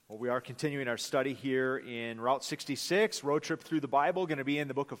Well, we are continuing our study here in Route 66, Road Trip Through the Bible. Going to be in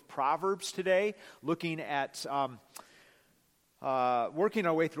the book of Proverbs today, looking at working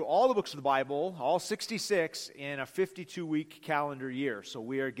our way through all the books of the Bible, all 66, in a 52-week calendar year. So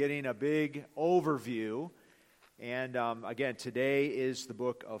we are getting a big overview. And again, today is the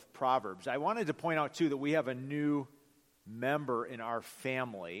book of Proverbs. I wanted to point out, too, that we have a new member in our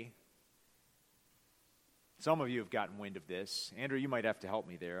family. Some of you have gotten wind of this. Andrew, you might have to help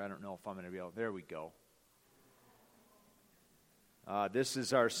me there. I don't know if I'm going to be able. There we go. This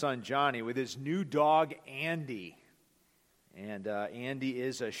is our son Johnny with his new dog Andy. And Andy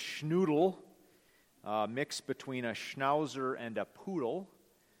is a schnoodle, mixed between a schnauzer and a poodle.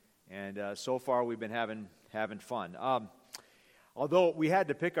 And so far we've been having fun. Although we had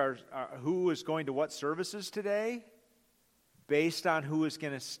to pick our who is going to what services today, based on who is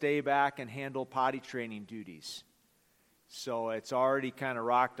going to stay back and handle potty training duties. So it's already kind of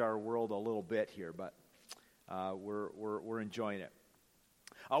rocked our world a little bit here, but we're enjoying it.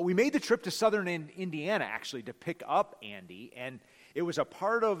 We made the trip to southern Indiana, actually, to pick up Andy, and it was a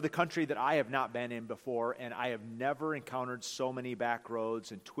part of the country that I have not been in before, and I have never encountered so many back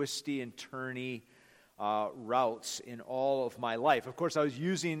roads and twisty and turny routes in all of my life. Of course, I was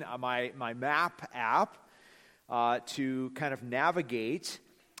using my map app to kind of navigate,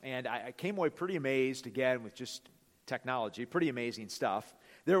 and I came away pretty amazed, again, with just technology, pretty amazing stuff.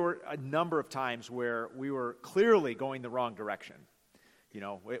 There were a number of times where we were clearly going the wrong direction. You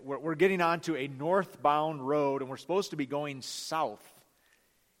know, we're getting onto a northbound road, and we're supposed to be going south.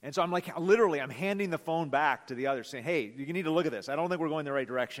 And so I'm like, literally, I'm handing the phone back to the other, saying, hey, you need to look at this. I don't think we're going the right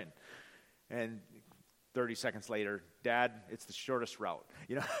direction. And 30 seconds later, Dad, it's the shortest route.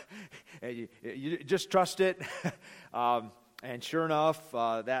 You know, and you just trust it. And sure enough,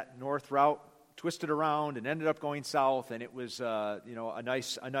 that north route twisted around and ended up going south, and it was a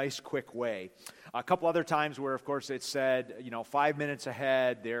nice quick way. A couple other times where, of course, it said 5 minutes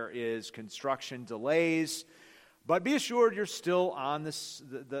ahead there is construction delays, but be assured you're still on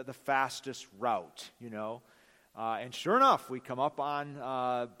the fastest route. And sure enough, we come up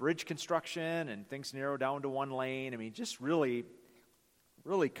on bridge construction, and things narrow down to one lane. I mean, just really,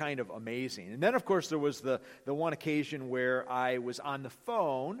 really kind of amazing. And then, of course, there was the one occasion where I was on the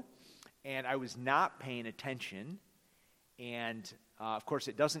phone, and I was not paying attention, and of course,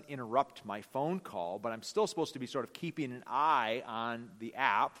 it doesn't interrupt my phone call, but I'm still supposed to be sort of keeping an eye on the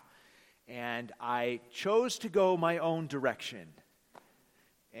app, and I chose to go my own direction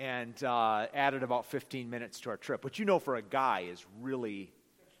and added about 15 minutes to our trip, which for a guy is really,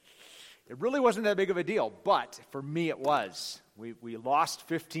 it really wasn't that big of a deal, but for me it was. We lost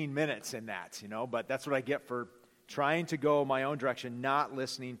 15 minutes in that, but that's what I get for trying to go my own direction, not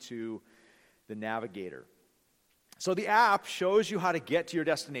listening to the navigator. So the app shows you how to get to your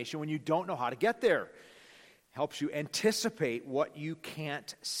destination when you don't know how to get there. Helps you anticipate what you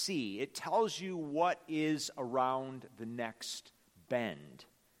can't see. It tells you what is around the next bend.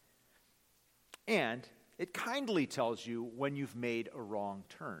 And it kindly tells you when you've made a wrong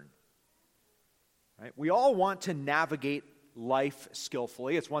turn. Right? We all want to navigate life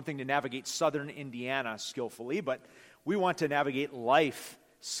skillfully. It's one thing to navigate southern Indiana skillfully, but we want to navigate life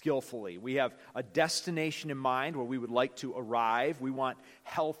skillfully. We have a destination in mind where we would like to arrive. We want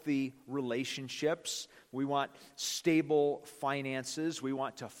healthy relationships. We want stable finances. We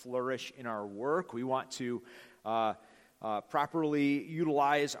want to flourish in our work. We want to properly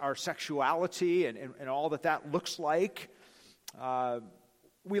utilize our sexuality and all that looks like.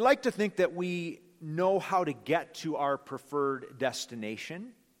 We like to think that we know how to get to our preferred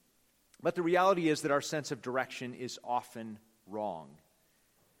destination, but the reality is that our sense of direction is often wrong.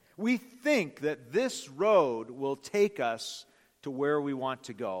 We think that this road will take us to where we want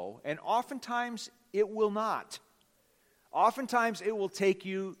to go, and oftentimes it will not. Oftentimes it will take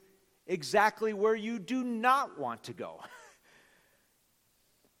you exactly where you do not want to go.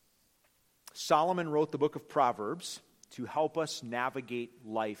 Solomon wrote the book of Proverbs to help us navigate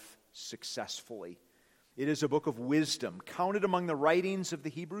life successfully. It is a book of wisdom, counted among the writings of the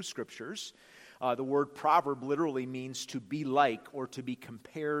Hebrew Scriptures. The word proverb literally means to be like or to be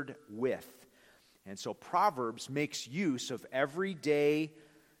compared with. And so Proverbs makes use of everyday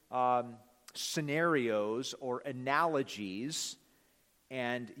scenarios or analogies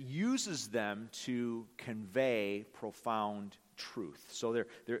and uses them to convey profound truth. So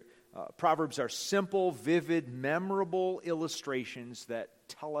Proverbs are simple, vivid, memorable illustrations that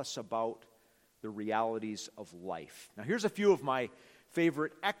tell us about the realities of life. Now here's a few of my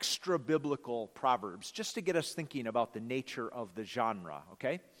favorite extra-biblical proverbs, just to get us thinking about the nature of the genre,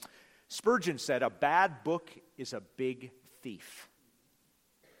 okay? Spurgeon said, "A bad book is a big thief."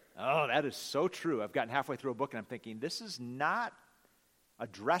 Oh, that is so true. I've gotten halfway through a book and I'm thinking, this is not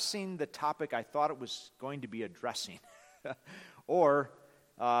addressing the topic I thought it was going to be addressing. Or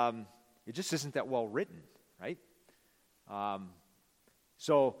it just isn't that well written, right?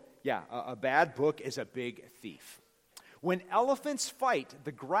 So, a bad book is a big thief. When elephants fight,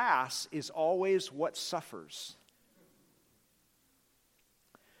 the grass is always what suffers.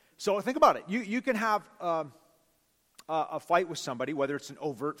 So think about it. You can have a fight with somebody, whether it's an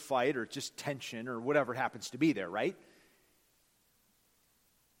overt fight or just tension or whatever happens to be there, right?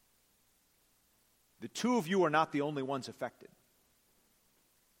 The two of you are not the only ones affected.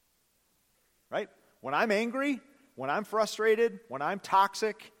 Right? When I'm angry, when I'm frustrated, when I'm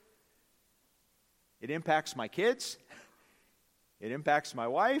toxic, it impacts my kids. It impacts my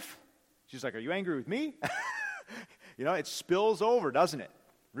wife. She's like, "Are you angry with me?" It spills over, doesn't it?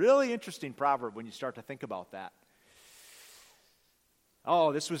 Really interesting proverb when you start to think about that.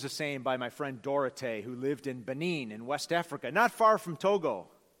 Oh, this was a saying by my friend Dorothée, who lived in Benin in West Africa, not far from Togo.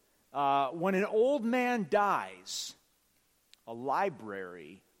 When an old man dies, a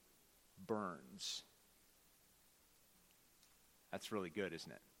library burns. That's really good,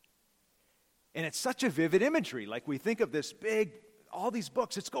 isn't it? And it's such a vivid imagery. Like, we think of this big, all these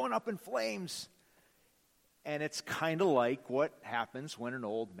books, it's going up in flames. And it's kind of like what happens when an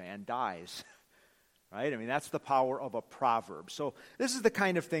old man dies. Right? I mean, that's the power of a proverb. So this is the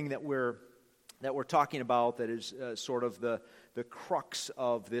kind of thing that we're talking about, that is sort of the crux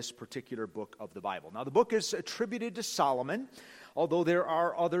of this particular book of the Bible. Now, the book is attributed to Solomon, although there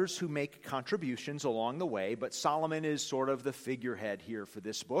are others who make contributions along the way, but Solomon is sort of the figurehead here for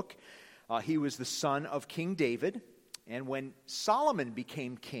this book. He was the son of King David, and when Solomon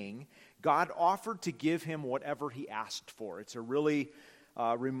became king, God offered to give him whatever he asked for. It's a really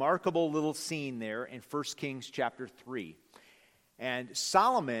remarkable little scene there in 1 Kings chapter 3. And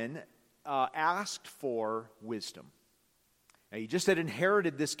Solomon asked for wisdom. Now, he just had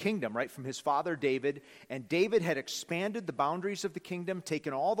inherited this kingdom, right, from his father David, and David had expanded the boundaries of the kingdom,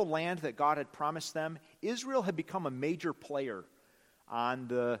 taken all the land that God had promised them. Israel had become a major player on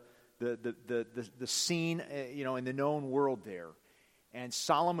the scene, in the known world there. And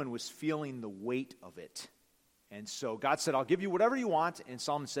Solomon was feeling the weight of it. And so God said, "I'll give you whatever you want." And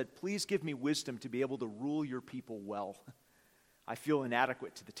Solomon said, "Please give me wisdom to be able to rule your people well. I feel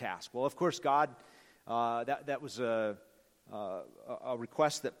inadequate to the task." Well, of course, God, that was a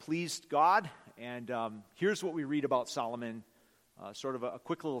request that pleased God. And here's what we read about Solomon, sort of a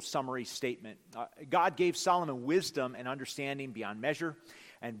quick little summary statement. God gave Solomon wisdom and understanding beyond measure,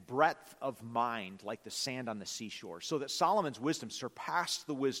 and breadth of mind like the sand on the seashore, so that Solomon's wisdom surpassed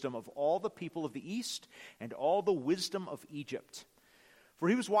the wisdom of all the people of the East and all the wisdom of Egypt. For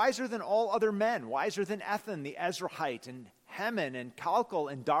he was wiser than all other men, wiser than Ethan the Ezrahite, and Heman and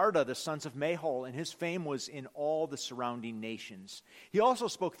Calcol and Darda, the sons of Mahol, and his fame was in all the surrounding nations. He also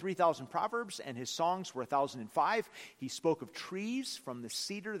spoke 3,000 proverbs, and his songs were 1,005. He spoke of trees, from the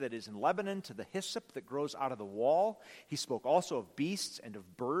cedar that is in Lebanon to the hyssop that grows out of the wall. He spoke also of beasts and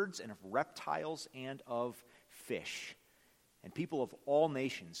of birds and of reptiles and of fish. And people of all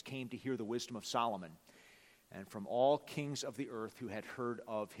nations came to hear the wisdom of Solomon, and from all kings of the earth who had heard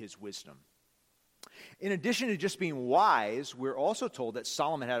of his wisdom. In addition to just being wise, we're also told that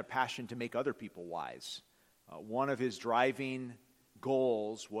Solomon had a passion to make other people wise. One of his driving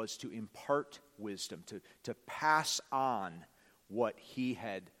goals was to impart wisdom, to pass on what he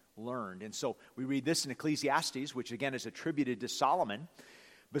had learned. And so we read this in Ecclesiastes, which again is attributed to Solomon.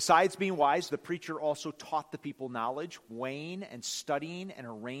 Besides being wise, the preacher also taught the people knowledge, weighing and studying and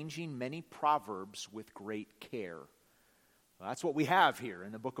arranging many proverbs with great care. Well, that's what we have here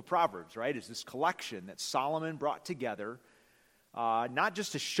in the book of Proverbs, right? Is this collection that Solomon brought together, not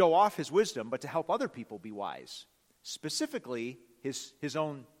just to show off his wisdom, but to help other people be wise. Specifically, his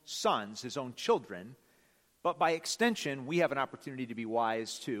own sons, his own children. But by extension, we have an opportunity to be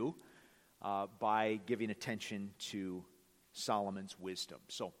wise too, by giving attention to Solomon's wisdom.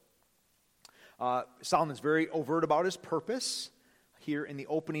 So, Solomon's very overt about his purpose here in the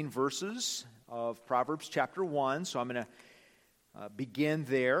opening verses of Proverbs chapter 1. So I'm going to begin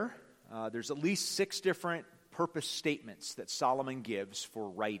there. There's at least 6 different purpose statements that Solomon gives for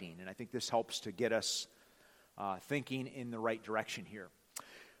writing, and I think this helps to get us thinking in the right direction here.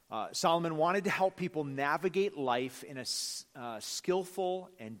 Solomon wanted to help people navigate life in a skillful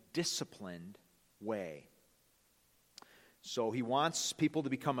and disciplined way. So he wants people to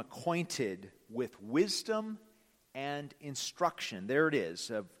become acquainted with wisdom and instruction. There it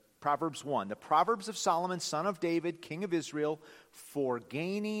is, Proverbs 1. The Proverbs of Solomon, son of David, king of Israel, for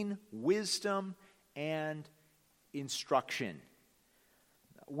gaining wisdom and instruction.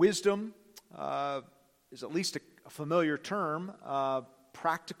 wisdom is at least a familiar term. The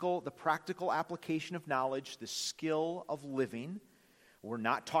practical application of knowledge, the skill of living. We're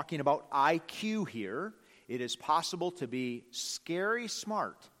not talking about IQ here. It is possible to be scary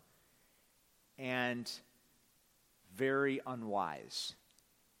smart and very unwise.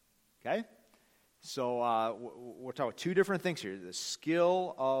 Okay? So we're talking about two different things here. The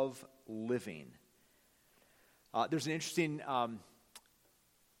skill of living. There's an interesting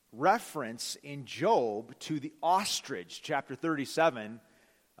reference in Job to the ostrich, chapter 37.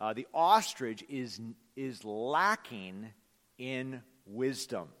 The ostrich is lacking in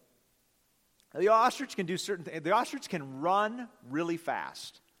wisdom. The ostrich can do certain things. The ostrich can run really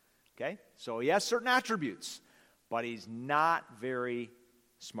fast. Okay? So he has certain attributes, but he's not very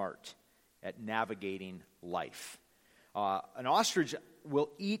smart at navigating life. An ostrich will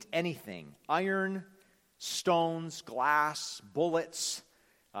eat anything: iron, stones, glass, bullets.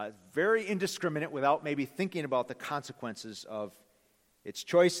 Very indiscriminate without maybe thinking about the consequences of its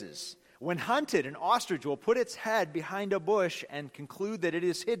choices. When hunted, an ostrich will put its head behind a bush and conclude that it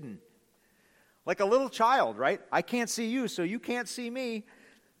is hidden. Like a little child, right? I can't see you, so you can't see me.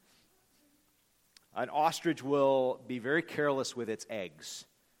 An ostrich will be very careless with its eggs.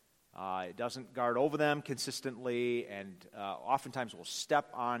 It doesn't guard over them consistently, and oftentimes will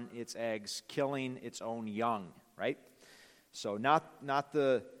step on its eggs, killing its own young, right? So not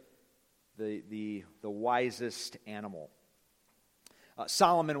the wisest animal.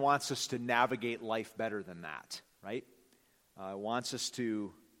 Solomon wants us to navigate life better than that, right? Wants us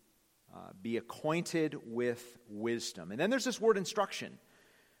to be acquainted with wisdom. And then there's this word instruction,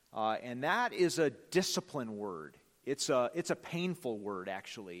 and that is a discipline word. It's a painful word,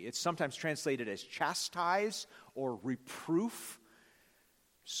 actually. It's sometimes translated as chastise or reproof.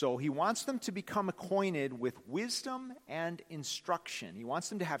 So he wants them to become acquainted with wisdom and instruction. He wants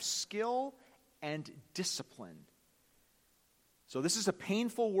them to have skill and discipline. So this is a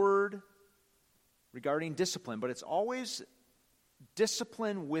painful word regarding discipline, but it's always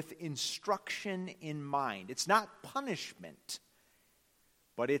discipline with instruction in mind. It's not punishment,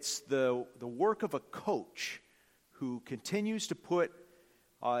 but it's the work of a coach who continues to put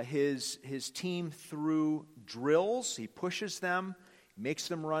his team through drills. He pushes them, makes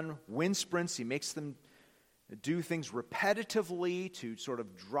them run wind sprints. He makes them do things repetitively to sort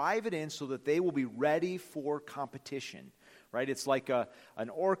of drive it in so that they will be ready for competition, right? It's like an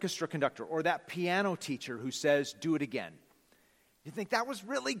orchestra conductor or that piano teacher who says, do it again. You think that was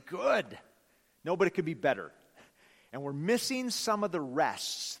really good. No, but it could be better. And we're missing some of the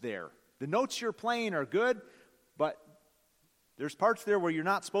rests there. The notes you're playing are good, but there's parts there where you're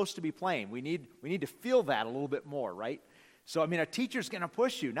not supposed to be playing. We need to feel that a little bit more, right? So, a teacher's going to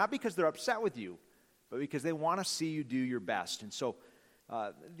push you, not because they're upset with you, but because they want to see you do your best. And so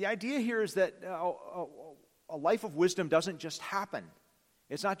the idea here is that a life of wisdom doesn't just happen.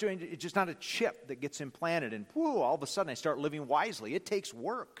 It's just not a chip that gets implanted and all of a sudden I start living wisely. It takes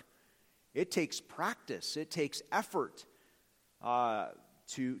work. It takes practice. It takes effort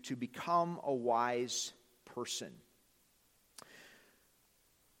to become a wise person.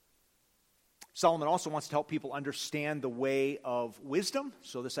 Solomon also wants to help people understand the way of wisdom.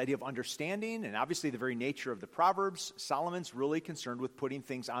 So this idea of understanding, and obviously the very nature of the Proverbs, Solomon's really concerned with putting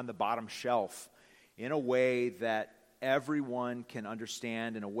things on the bottom shelf in a way that everyone can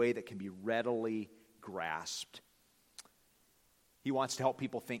understand, in a way that can be readily grasped. He wants to help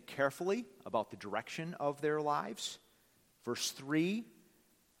people think carefully about the direction of their lives. Verse 3,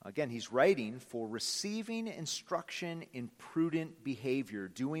 again, he's writing for receiving instruction in prudent behavior,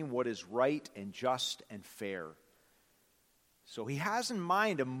 doing what is right and just and fair. So he has in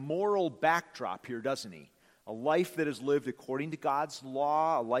mind a moral backdrop here, doesn't he? A life that is lived according to God's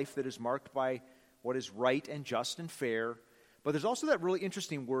law, a life that is marked by what is right and just and fair. But there's also that really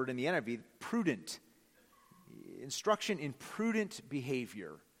interesting word in the NIV, prudent. Instruction in prudent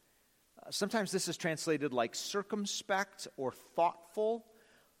behavior. Sometimes this is translated like circumspect or thoughtful.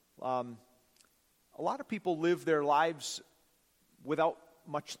 A lot of people live their lives without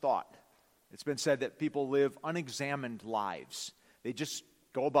much thought. It's been said that people live unexamined lives. They just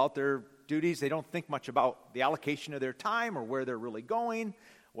go about their duties. They don't think much about the allocation of their time or where they're really going,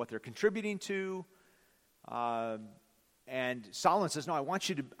 what they're contributing to. And Solomon says, no, I want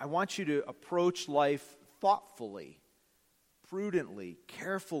you to approach life thoughtfully, prudently,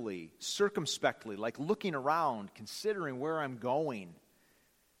 carefully, circumspectly, like looking around, considering where I'm going.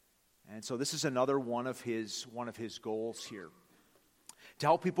 And so this is another one of his goals here. To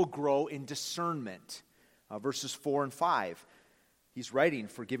help people grow in discernment. Verses 4 and 5. He's writing,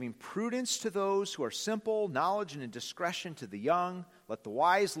 for giving prudence to those who are simple, knowledge and discretion to the young. Let the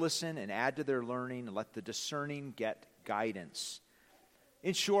wise listen and add to their learning, and let the discerning get guidance.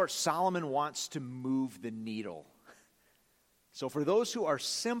 In short, Solomon wants to move the needle. So for those who are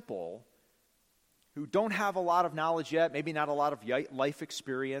simple, who don't have a lot of knowledge yet, maybe not a lot of life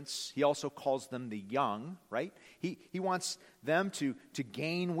experience, he also calls them the young, right? He wants them to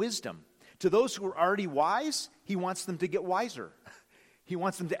gain wisdom. To those who are already wise, he wants them to get wiser. He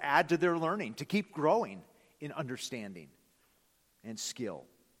wants them to add to their learning, to keep growing in understanding and skill.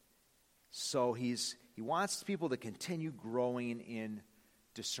 So he wants people to continue growing in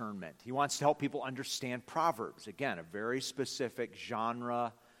discernment. He wants to help people understand Proverbs. Again, a very specific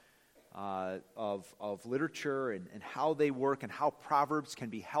genre of literature and how they work and how Proverbs can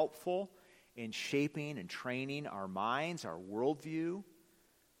be helpful in shaping and training our minds, our worldview.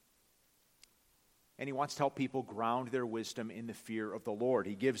 And he wants to help people ground their wisdom in the fear of the Lord.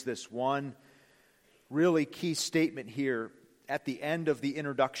 He gives this one really key statement here at the end of the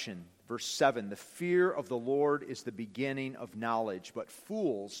introduction. Verse 7, the fear of the Lord is the beginning of knowledge, but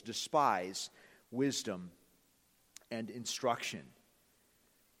fools despise wisdom and instruction.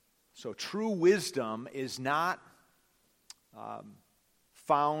 So true wisdom is not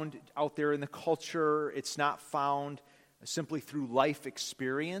found out there in the culture. It's not found simply through life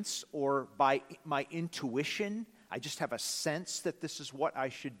experience or by my intuition. I just have a sense that this is what I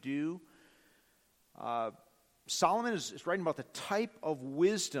should do. Solomon is writing about the type of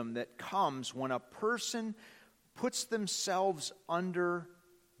wisdom that comes when a person puts themselves under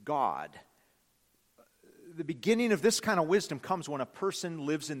God. The beginning of this kind of wisdom comes when a person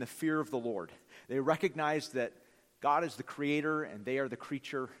lives in the fear of the Lord. They recognize that God is the creator and they are the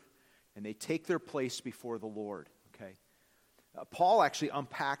creature, and they take their place before the Lord. Okay. Paul actually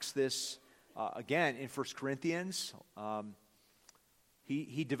unpacks this again in 1 Corinthians.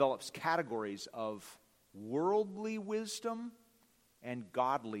 He develops categories of worldly wisdom and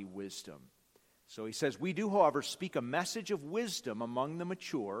godly wisdom. So he says, we do, however, speak a message of wisdom among the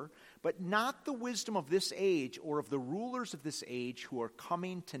mature, but not the wisdom of this age or of the rulers of this age who are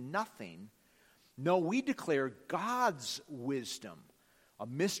coming to nothing. No, we declare God's wisdom, a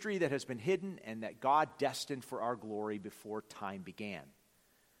mystery that has been hidden and that God destined for our glory before time began.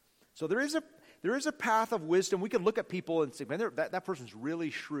 So there is a path of wisdom. We can look at people and say, man, that person's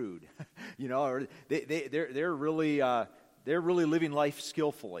really shrewd, or they're really living life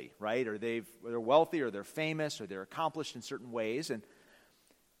skillfully, right? Or they're wealthy, or they're famous, or they're accomplished in certain ways. And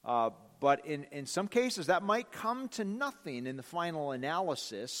but in some cases, that might come to nothing in the final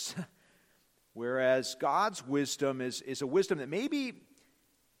analysis. Whereas God's wisdom is a wisdom that maybe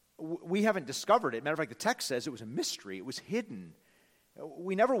we haven't discovered it. Matter of fact, the text says it was a mystery. It was hidden.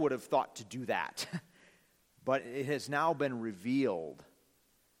 We never would have thought to do that. But it has now been revealed.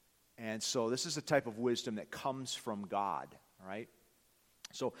 And so this is a type of wisdom that comes from God, all right?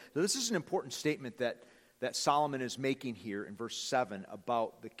 So this is an important statement that Solomon is making here in verse 7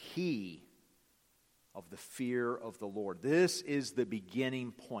 about the key of the fear of the Lord. This is the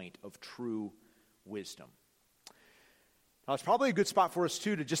beginning point of true wisdom. Now, it's probably a good spot for us,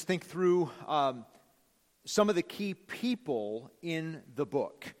 too, to just think through some of the key people in the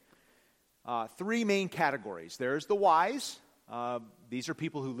book. Three main categories. There's the wise. These are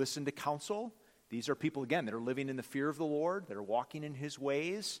people who listen to counsel. These are people, again, that are living in the fear of the Lord, that are walking in His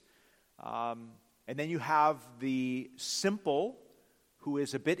ways. And then you have the simple, who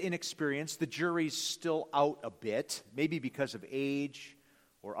is a bit inexperienced. The jury's still out a bit, maybe because of age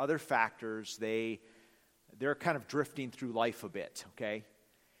or other factors. They're kind of drifting through life a bit, okay?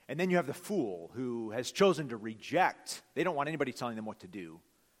 And then you have the fool who has chosen to reject. They don't want anybody telling them what to do.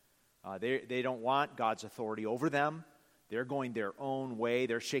 They don't want God's authority over them. They're going their own way.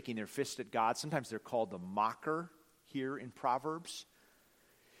 They're shaking their fist at God. Sometimes they're called the mocker here in Proverbs.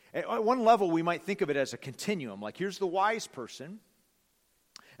 At one level, we might think of it as a continuum. Like, here's the wise person,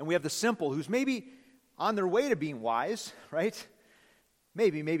 and we have the simple who's maybe on their way to being wise, right?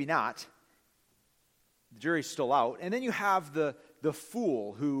 Maybe, maybe not. The jury's still out. And then you have the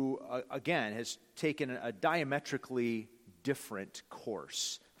fool who, again, has taken a diametrically different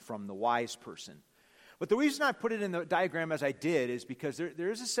course from the wise person. But the reason I put it in the diagram as I did is because there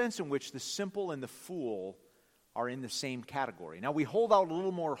is a sense in which the simple and the fool are in the same category. Now, we hold out a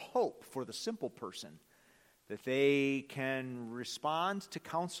little more hope for the simple person, that they can respond to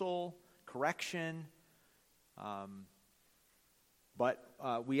counsel, correction. But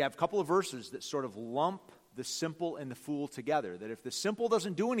we have a couple of verses that sort of lump the simple and the fool together, that if the simple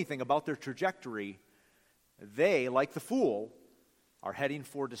doesn't do anything about their trajectory, they, like the fool, are heading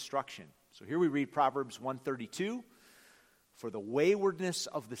for destruction. So here we read Proverbs 132, "For the waywardness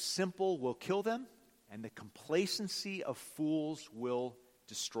of the simple will kill them, and the complacency of fools will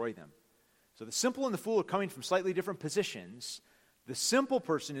destroy them. So the simple and the fool are coming from slightly different positions. The simple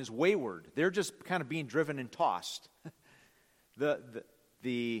person is wayward. They're just kind of being driven and tossed.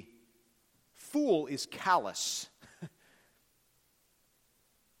 The fool is callous.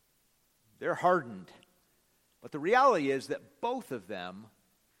 They're hardened. But the reality is that both of them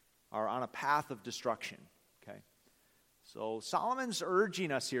are on a path of destruction. Okay? So Solomon's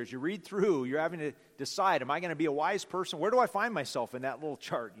urging us here, as you read through, you're having to decide, am I going to be a wise person? Where do I find myself in that little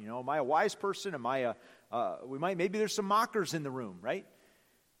chart? You know, am I a wise person? Am I maybe there's some mockers in the room, right?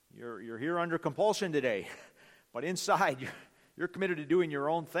 You're here under compulsion today, but inside you're committed to doing your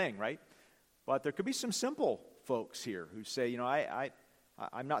own thing, right? But there could be some simple folks here who say, you know,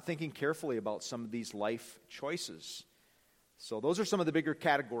 I'm not thinking carefully about some of these life choices. So those are some of the bigger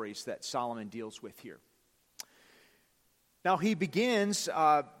categories that Solomon deals with here. Now he begins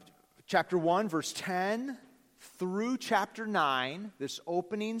chapter 1, verse 10 through chapter 9. This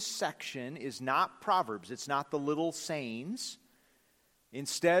opening section is not Proverbs. It's not the little sayings.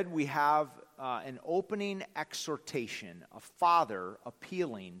 Instead, we have an opening exhortation, a father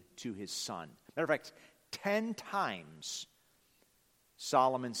appealing to his son. Matter of fact, 10 times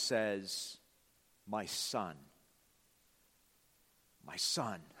Solomon says, my son, my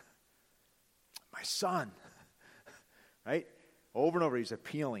son, my son. Right? Over and over, he's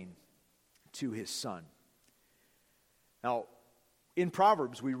appealing to his son. Now, in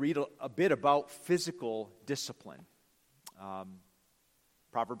Proverbs, we read a bit about physical discipline.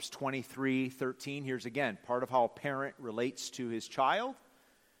 Proverbs 23:13, here's again, part of how a parent relates to his child.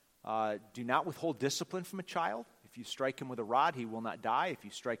 Do not withhold discipline from a child. If you strike him with a rod, he will not die. If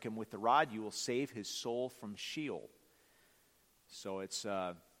you strike him with the rod, you will save his soul from Sheol. So it's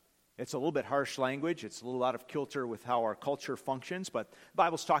a little bit harsh language. It's a little out of kilter with how our culture functions, but the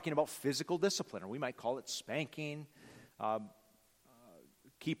Bible's talking about physical discipline, or we might call it spanking.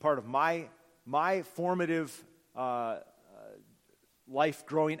 Key part of my formative life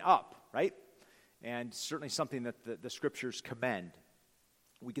growing up, right? And certainly something that the Scriptures commend.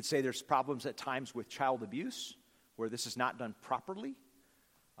 We could say there's problems at times with child abuse, where this is not done properly.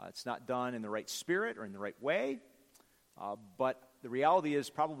 It's not done in the right spirit or in the right way. But the reality is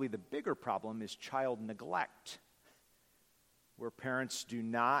probably the bigger problem is child neglect, where parents do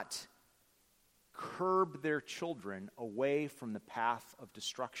not curb their children away from the path of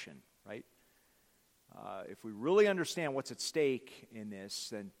destruction, right? If we really understand what's at stake in this,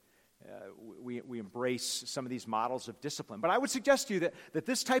 then we embrace some of these models of discipline. But I would suggest to you that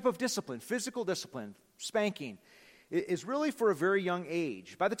this type of discipline, physical discipline, spanking, is really for a very young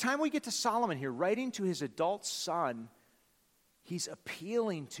age. By the time we get to Solomon here, writing to his adult son, he's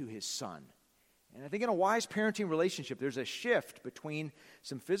appealing to his son. And I think in a wise parenting relationship, there's a shift between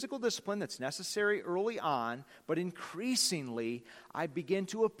some physical discipline that's necessary early on, but increasingly, I begin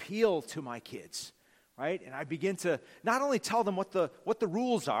to appeal to my kids, right? And I begin to not only tell them what the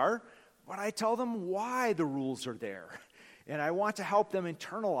rules are, but I tell them why the rules are there. And I want to help them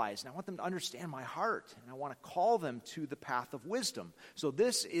internalize, and I want them to understand my heart, and I want to call them to the path of wisdom. So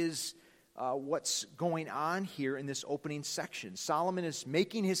this is what's going on here in this opening section. Solomon is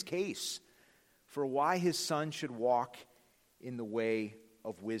making his case for why his son should walk in the way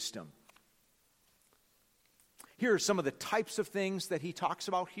of wisdom. Here are some of the types of things that he talks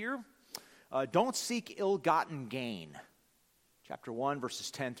about here. Don't seek ill-gotten gain. Chapter 1,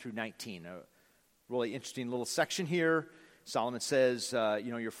 verses 10 through 19. A really interesting little section here. Solomon says,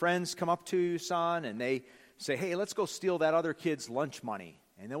 your friends come up to you, son, and they say, hey, let's go steal that other kid's lunch money.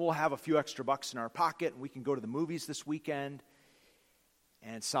 And then we'll have a few extra bucks in our pocket, and we can go to the movies this weekend.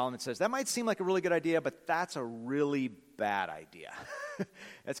 And Solomon says, that might seem like a really good idea, but that's a really bad idea.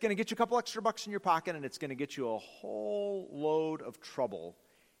 It's going to get you a couple extra bucks in your pocket, and it's going to get you a whole load of trouble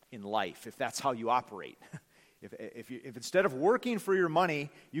in life if that's how you operate. If instead of working for your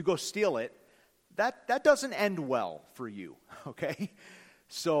money, you go steal it, that doesn't end well for you, okay?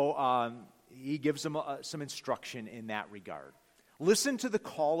 So he gives them some instruction in that regard. Listen to the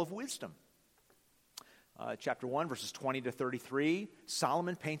call of wisdom. Chapter 1, verses 20 to 33,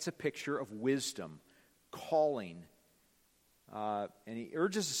 Solomon paints a picture of wisdom, calling, and he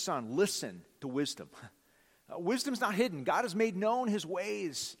urges his son, listen to wisdom. Wisdom's not hidden. God has made known his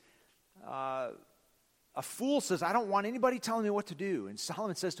ways. A fool says, I don't want anybody telling me what to do. And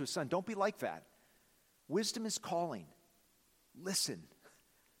Solomon says to his son, don't be like that. Wisdom is calling. Listen.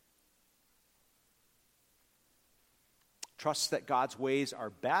 Trust that God's ways are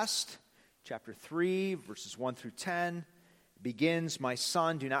best. Chapter 3, verses 1 through 10 begins, my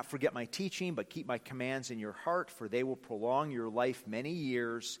son, do not forget my teaching, but keep my commands in your heart, for they will prolong your life many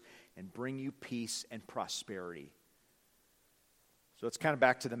years and bring you peace and prosperity. So it's kind of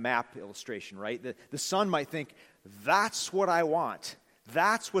back to the map illustration, right? The son might think, that's what I want.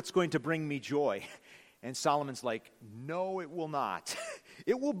 That's what's going to bring me joy. And Solomon's like, no, it will not.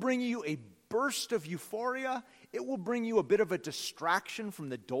 It will bring you a burst of euphoria. It will bring you a bit of a distraction from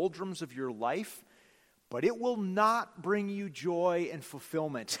the doldrums of your life, but it will not bring you joy and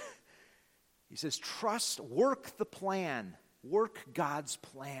fulfillment. He says, work the plan. Work God's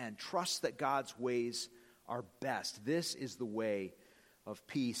plan. Trust that God's ways are best. This is the way of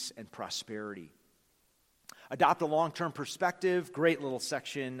peace and prosperity. Adopt a long-term perspective. Great little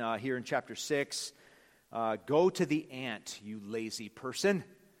section here in chapter 6. Go to the ant, you lazy person.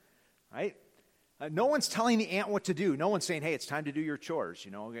 Right? No one's telling the ant what to do. No one's saying, hey, it's time to do your chores.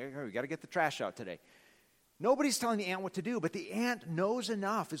 We got to get the trash out today. Nobody's telling the ant what to do, but the ant knows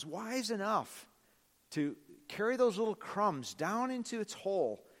enough, is wise enough to carry those little crumbs down into its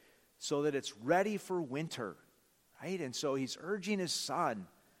hole so that it's ready for winter, right? And so he's urging his son,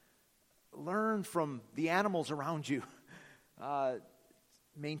 learn from the animals around you.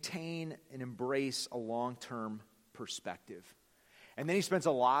 Maintain and embrace a long-term perspective. And then he spends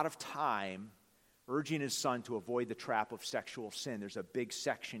a lot of time urging his son to avoid the trap of sexual sin. There's a big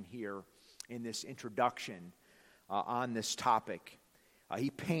section here in this introduction on this topic. He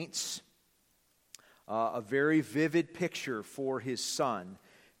paints a very vivid picture for his son.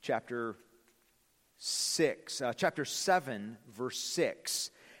 Chapter 7, verse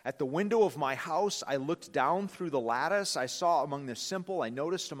 6. At the window of my house, I looked down through the lattice. I saw among the simple, I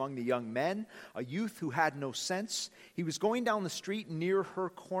noticed among the young men, a youth who had no sense. He was going down the street near her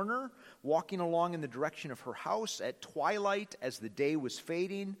corner, walking along in the direction of her house at twilight as the day was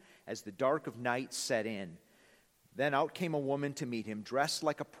fading, as the dark of night set in. Then out came a woman to meet him, dressed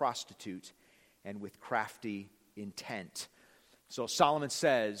like a prostitute and with crafty intent. So Solomon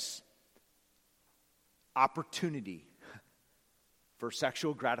says, opportunity for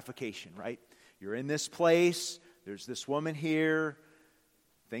sexual gratification, right? You're in this place, there's this woman here,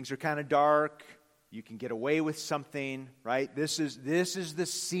 things are kind of dark, you can get away with something, right? This is the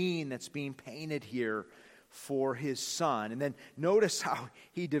scene that's being painted here for his son. And then notice how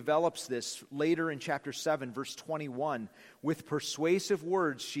he develops this later in chapter 7, verse 21. With persuasive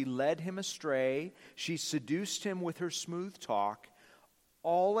words, she led him astray. She seduced him with her smooth talk.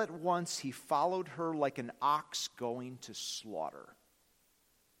 All at once he followed her like an ox going to slaughter,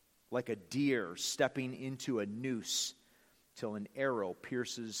 like a deer stepping into a noose till an arrow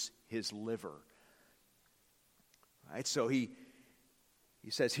pierces his liver. Right? So he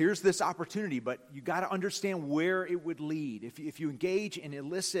says, here's this opportunity, but you got to understand where it would lead. If you engage in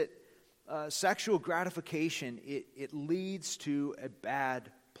illicit sexual gratification, it leads to a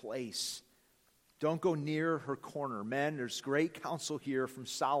bad place. Don't go near her corner. Men, there's great counsel here from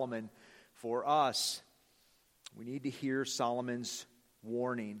Solomon for us. We need to hear Solomon's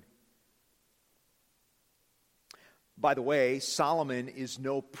warning. By the way, Solomon is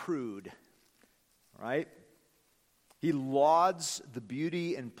no prude, right? He lauds the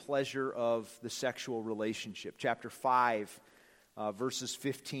beauty and pleasure of the sexual relationship. Chapter 5, verses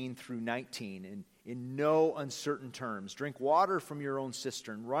 15 through 19. In no uncertain terms. Drink water from your own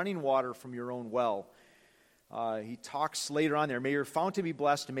cistern, running water from your own well. He talks later on there, may your fountain be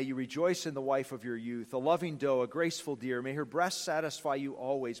blessed, and may you rejoice in the wife of your youth, a loving doe, a graceful deer. May her breast satisfy you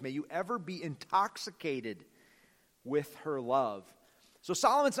always. May you ever be intoxicated with her love. So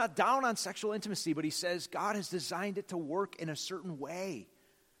Solomon's not down on sexual intimacy, but he says God has designed it to work in a certain way.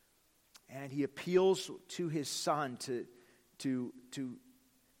 And he appeals to his son to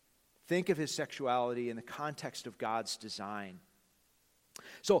think of his sexuality in the context of God's design.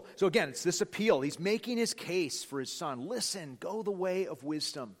 So again, it's this appeal. He's making his case for his son. Listen, go the way of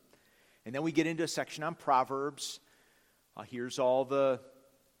wisdom. And then we get into a section on Proverbs. Here's all the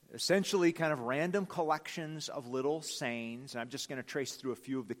essentially kind of random collections of little sayings. And I'm just going to trace through a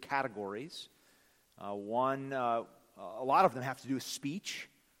few of the categories. A lot of them have to do with speech.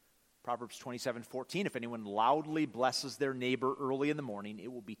 Proverbs 27:14, if anyone loudly blesses their neighbor early in the morning,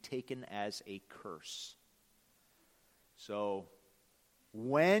 it will be taken as a curse. So,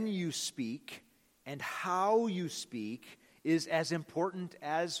 when you speak and how you speak is as important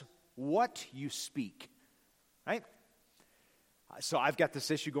as what you speak, right? So I've got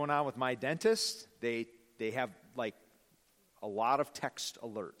this issue going on with my dentist. They have like a lot of text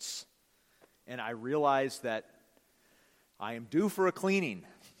alerts. And I realize that I am due for a cleaning.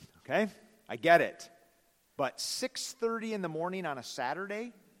 Okay? I get it. But 6:30 in the morning on a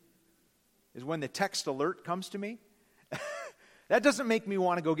Saturday is when the text alert comes to me. That doesn't make me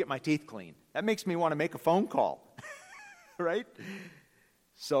want to go get my teeth cleaned. That makes me want to make a phone call. Right?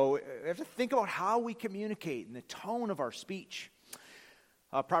 So we have to think about how we communicate and the tone of our speech.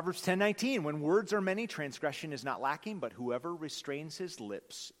 Proverbs 10:19, when words are many, transgression is not lacking, but whoever restrains his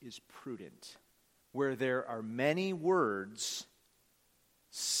lips is prudent. Where there are many words,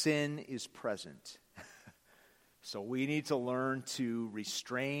 sin is present. So we need to learn to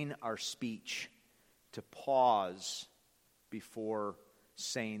restrain our speech, to pause before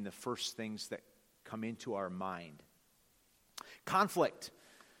saying the first things that come into our mind. Conflict.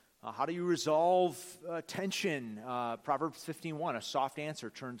 How do you resolve tension? Proverbs 15:1, a soft answer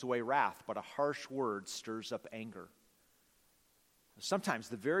turns away wrath, but a harsh word stirs up anger. Sometimes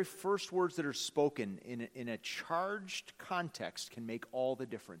the very first words that are spoken in a charged context can make all the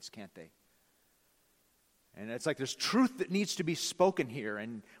difference, can't they? And it's like there's truth that needs to be spoken here,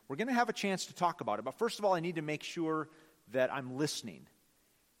 and we're going to have a chance to talk about it. But first of all, I need to make sure that I'm listening,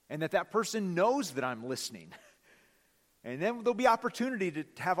 and that person knows that I'm listening. And then there'll be opportunity to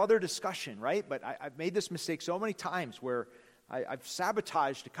have other discussion, right? But I've made this mistake so many times where I've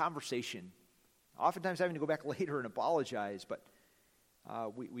sabotaged a conversation, oftentimes having to go back later and apologize. But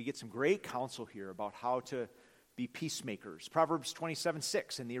we get some great counsel here about how to be peacemakers. Proverbs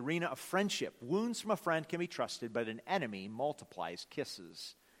 27:6, in the arena of friendship, wounds from a friend can be trusted, but an enemy multiplies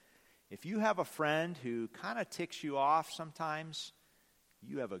kisses. If you have a friend who kind of ticks you off sometimes,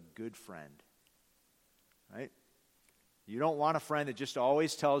 you have a good friend, right? You don't want a friend that just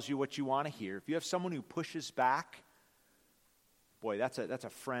always tells you what you want to hear. If you have someone who pushes back, boy, that's a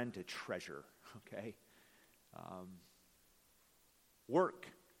friend to treasure, okay? Work,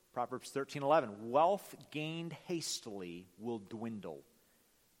 Proverbs 13:11, wealth gained hastily will dwindle,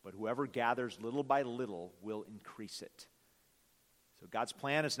 but whoever gathers little by little will increase it. So God's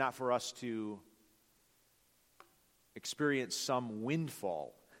plan is not for us to experience some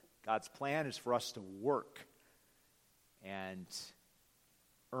windfall. God's plan is for us to work and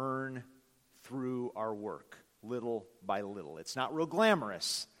earn through our work, little by little. It's not real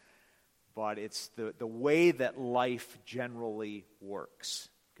glamorous, but it's the way that life generally works,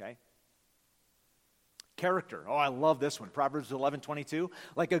 okay? Character. Oh, I love this one. Proverbs 11:22.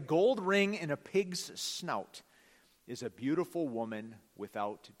 Like a gold ring in a pig's snout is a beautiful woman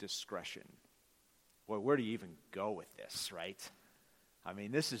without discretion. Boy, where do you even go with this, right? I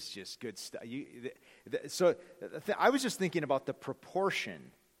mean, this is just good stuff. I was just thinking about the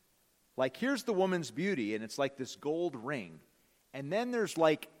proportion. Like, here's the woman's beauty, and it's like this gold ring. And then there's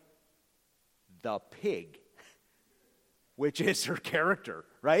like the pig, which is her character,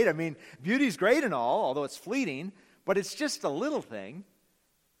 right? I mean, beauty's great and all, although it's fleeting, but it's just a little thing,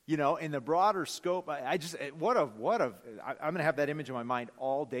 you know, in the broader scope. I'm going to have that image in my mind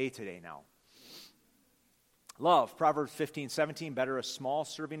all day today now. Love, Proverbs 15:17, better a small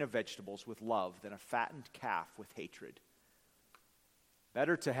serving of vegetables with love than a fattened calf with hatred.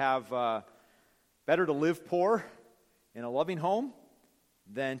 Better to live poor in a loving home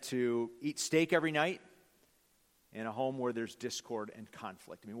than to eat steak every night in a home where there's discord and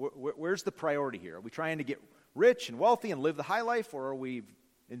conflict. I mean, where's the priority here? Are we trying to get rich and wealthy and live the high life, or are we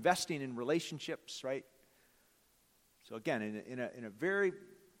investing in relationships, right? So again, in a very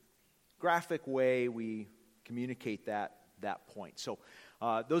graphic way, we communicate that point. So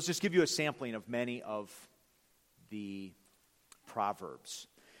those just give you a sampling of many of the Proverbs.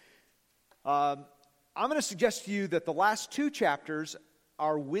 I'm going to suggest to you that the last two chapters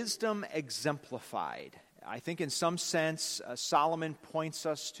are wisdom exemplified. I think in some sense, Solomon points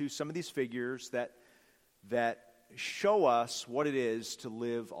us to some of these figures that show us what it is to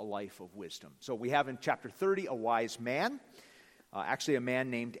live a life of wisdom. So we have in chapter 30 a wise man, actually a man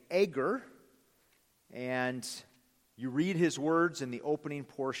named Agur. And you read his words in the opening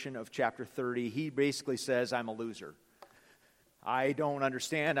portion of chapter 30. He basically says, I'm a loser. I don't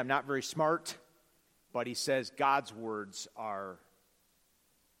understand. I'm not very smart. But he says God's words are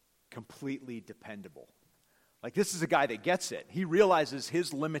completely dependable. Like, this is a guy that gets it. He realizes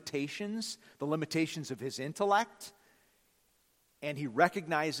his limitations, the limitations of his intellect, and he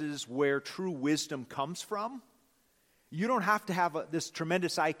recognizes where true wisdom comes from. You don't have to have this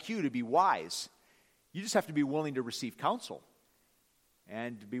tremendous IQ to be wise. You just have to be willing to receive counsel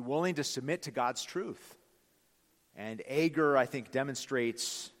and be willing to submit to God's truth. And Agur, I think,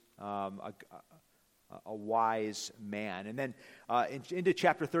 demonstrates a wise man. And then into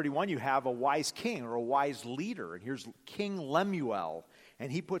chapter 31, you have a wise king or a wise leader. And here's King Lemuel.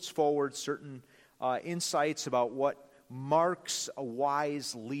 And he puts forward certain insights about what marks a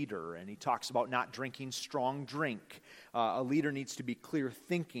wise leader. And he talks about not drinking strong drink. A leader needs to be clear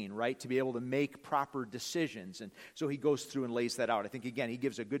thinking, right, to be able to make proper decisions. And so he goes through and lays that out. I think, again, he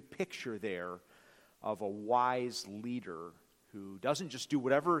gives a good picture there of a wise leader. who doesn't just do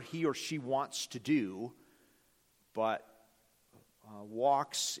whatever he or she wants to do, but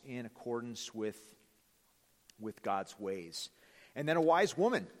walks in accordance with God's ways. And then a wise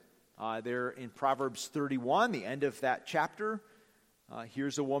woman. There in Proverbs 31, the end of that chapter,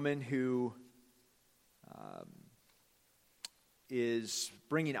 here's a woman who is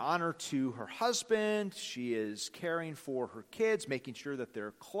bringing honor to her husband. She is caring for her kids, making sure that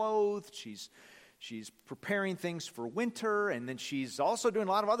they're clothed. She's preparing things for winter, and then she's also doing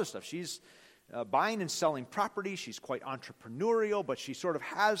a lot of other stuff. She's buying and selling property. She's quite entrepreneurial, but she sort of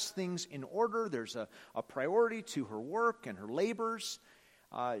has things in order. There's a priority to her work and her labors.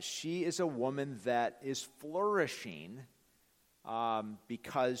 She is a woman that is flourishing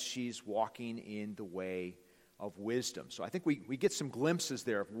because she's walking in the way of wisdom. So I think we get some glimpses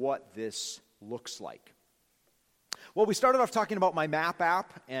there of what this looks like. Well, we started off talking about my map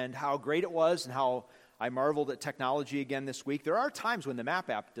app and how great it was and how I marveled at technology again this week. There are times when the map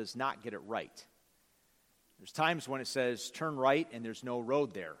app does not get it right. There's times when it says turn right and there's no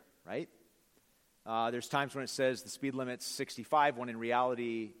road there, right? There's times when it says the speed limit's 65 when in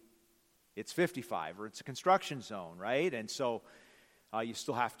reality it's 55, or it's a construction zone, right? And so you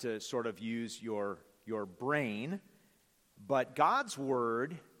still have to sort of use your brain. But God's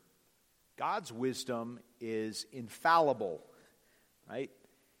word, God's wisdom is infallible, right?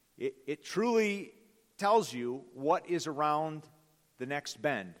 It truly tells you what is around the next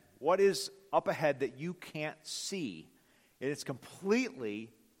bend, what is up ahead that you can't see. And it's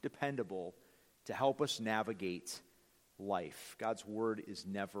completely dependable to help us navigate life. God's word is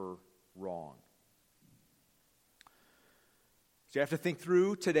never wrong. So you have to think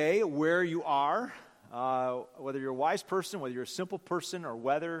through today where you are, whether you're a wise person, whether you're a simple person, or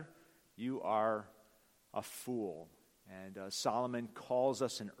whether you are a fool. And Solomon calls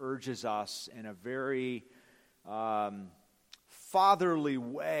us and urges us in a very fatherly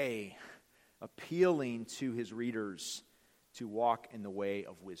way, appealing to his readers to walk in the way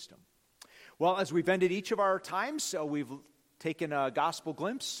of wisdom. Well, as we've ended each of our times, we've taken a gospel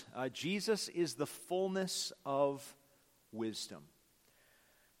glimpse. Jesus is the fullness of wisdom.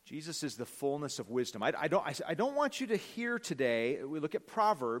 Jesus is the fullness of wisdom. I don't want you to hear today, we look at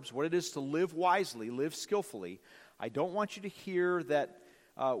Proverbs, what it is to live wisely, live skillfully. I don't want you to hear that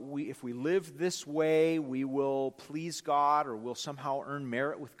if we live this way, we will please God or we'll somehow earn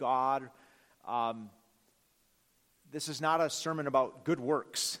merit with God. This is not a sermon about good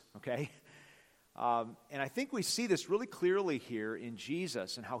works, okay? And I think we see this really clearly here in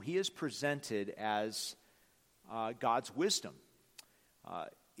Jesus and how he is presented as God's wisdom.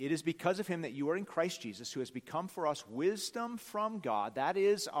 It is because of him that you are in Christ Jesus, who has become for us wisdom from God. That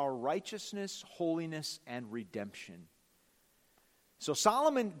is our righteousness, holiness, and redemption. So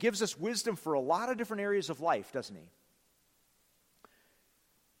Solomon gives us wisdom for a lot of different areas of life, doesn't he?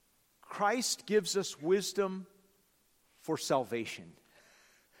 Christ gives us wisdom for salvation.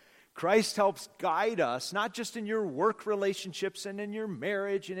 Christ helps guide us, not just in your work relationships and in your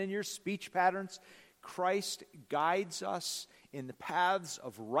marriage and in your speech patterns. Christ guides us in the paths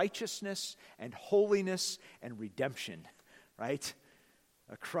of righteousness and holiness and redemption, right?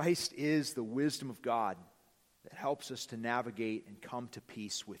 Christ is the wisdom of God that helps us to navigate and come to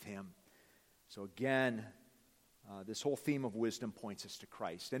peace with him. So again, this whole theme of wisdom points us to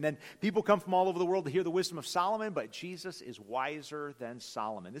Christ. And then people come from all over the world to hear the wisdom of Solomon, but Jesus is wiser than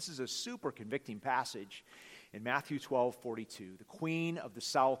Solomon. This is a super convicting passage in Matthew 12:42. The queen of the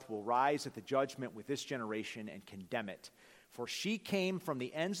south will rise at the judgment with this generation and condemn it. For she came from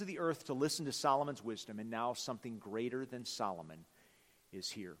the ends of the earth to listen to Solomon's wisdom, and now something greater than Solomon is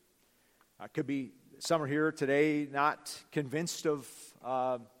here. Could be some are here today not convinced of,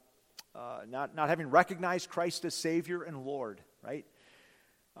 not having recognized Christ as Savior and Lord, right?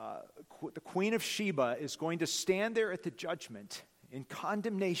 The Queen of Sheba is going to stand there at the judgment in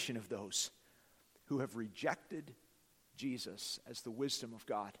condemnation of those who have rejected Jesus as the wisdom of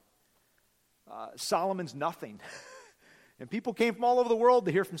God. Solomon's nothing. And people came from all over the world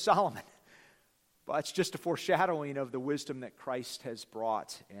to hear from Solomon. But it's just a foreshadowing of the wisdom that Christ has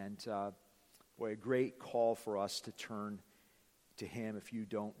brought. And a great call for us to turn to him if you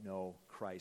don't know Christ.